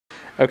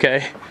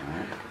Okay.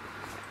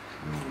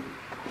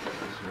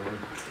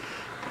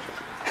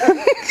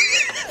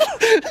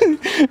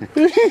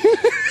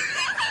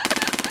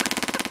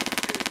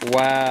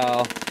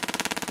 Wow.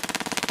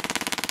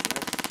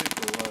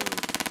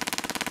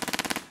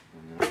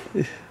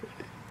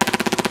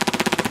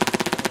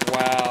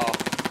 Wow.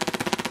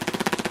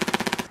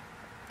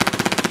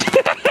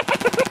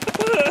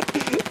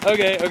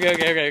 Okay.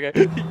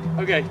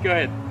 Okay, go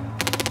ahead.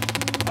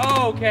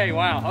 Oh, okay,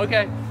 wow,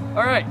 okay.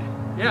 All right,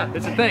 yeah,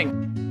 it's a thing.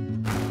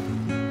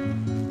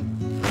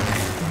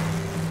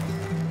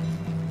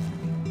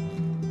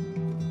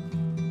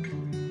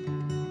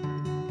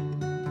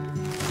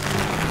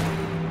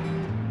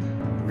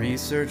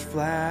 Research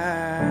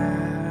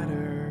flat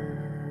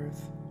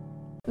Earth.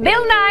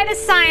 Bill Nye, the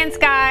science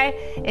guy,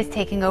 is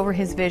taking over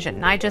his vision.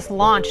 Nye just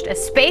launched a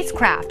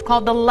spacecraft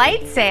called the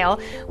Light Sail,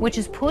 which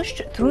is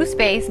pushed through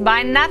space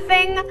by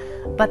nothing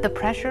but the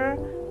pressure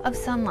of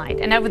sunlight.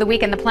 And over the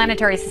weekend, the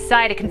Planetary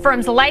Society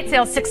confirms the Light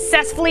Sail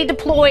successfully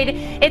deployed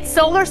its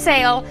solar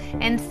sail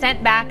and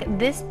sent back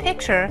this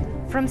picture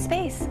from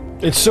space.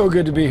 It's so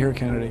good to be here,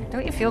 Kennedy.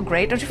 Don't you feel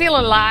great? Don't you feel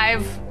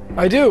alive?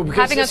 I do.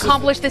 Because having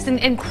accomplished this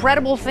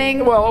incredible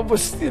thing. Well, it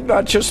was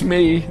not just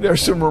me.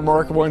 There's some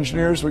remarkable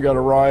engineers. We got a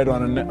ride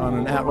on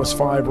an Atlas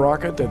V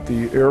rocket that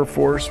the Air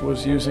Force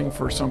was using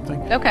for something.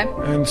 Okay.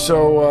 And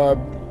so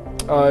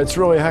it's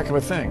really a heck of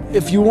a thing.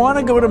 If you want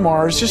to go to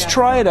Mars, just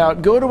try it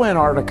out. Go to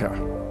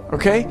Antarctica.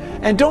 Okay?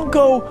 And don't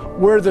go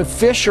where the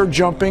fish are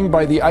jumping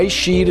by the ice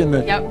sheet and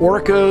the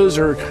orcas,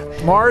 or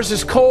Mars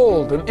is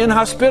cold and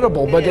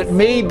inhospitable, but it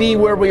may be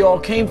where we all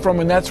came from,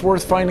 and that's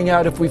worth finding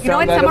out if we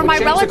found that. Some of my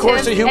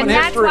relatives, and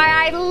that's why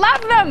I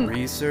love them.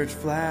 Research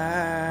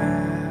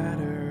flat